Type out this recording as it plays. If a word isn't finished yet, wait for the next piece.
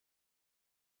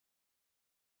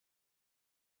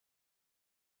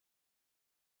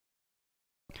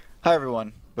Hi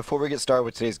everyone. Before we get started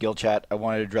with today's guild chat, I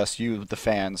wanted to address you, the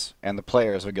fans, and the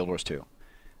players of Guild Wars 2.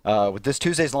 With this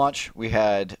Tuesday's launch, we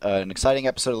had an exciting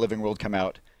episode of Living World come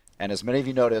out, and as many of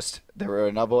you noticed, there were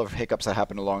a number of hiccups that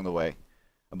happened along the way.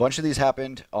 A bunch of these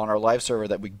happened on our live server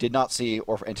that we did not see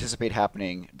or anticipate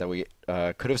happening that we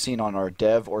could have seen on our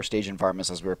dev or stage environments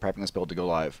as we were prepping this build to go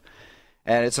live.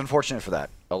 And it's unfortunate for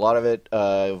that. A lot of it,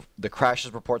 the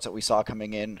crashes reports that we saw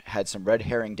coming in had some red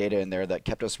herring data in there that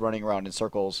kept us running around in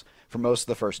circles for most of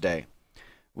the first day.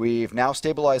 We've now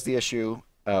stabilized the issue.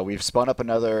 We've spun up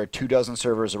another 24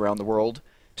 servers around the world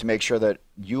to make sure that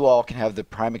you all can have the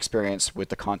prime experience with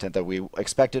the content that we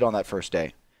expected on that first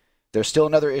day. There's still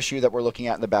another issue that we're looking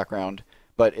at in the background,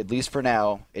 but at least for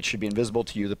now, it should be invisible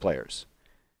to you, the players.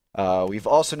 We've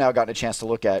also now gotten a chance to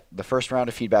look at the first round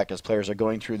of feedback as players are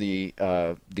going through the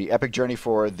epic journey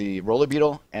for the Roller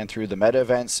Beetle and through the meta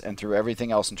events and through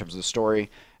everything else in terms of the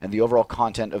story and the overall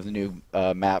content of the new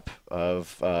map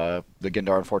of the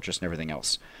Gandharan Fortress and everything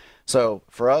else. So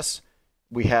for us,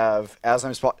 we have, as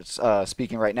I'm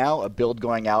speaking right now, a build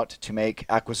going out to make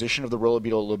acquisition of the Roller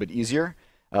Beetle a little bit easier.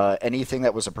 Anything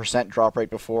that was a % drop rate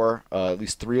before, at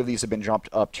least 3 of these have been jumped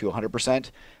up to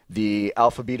 100%. The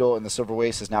Alpha Beetle and the Silver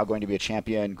Waste is now going to be a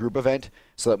champion group event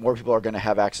so that more people are going to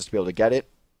have access to be able to get it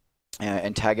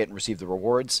and tag it and receive the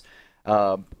rewards.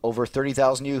 Over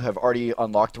 30,000 of you have already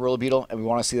unlocked the Roller Beetle, and we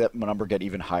want to see that number get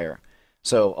even higher.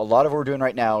 So a lot of what we're doing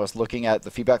right now is looking at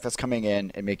the feedback that's coming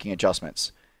in and making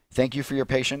adjustments. Thank you for your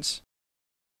patience.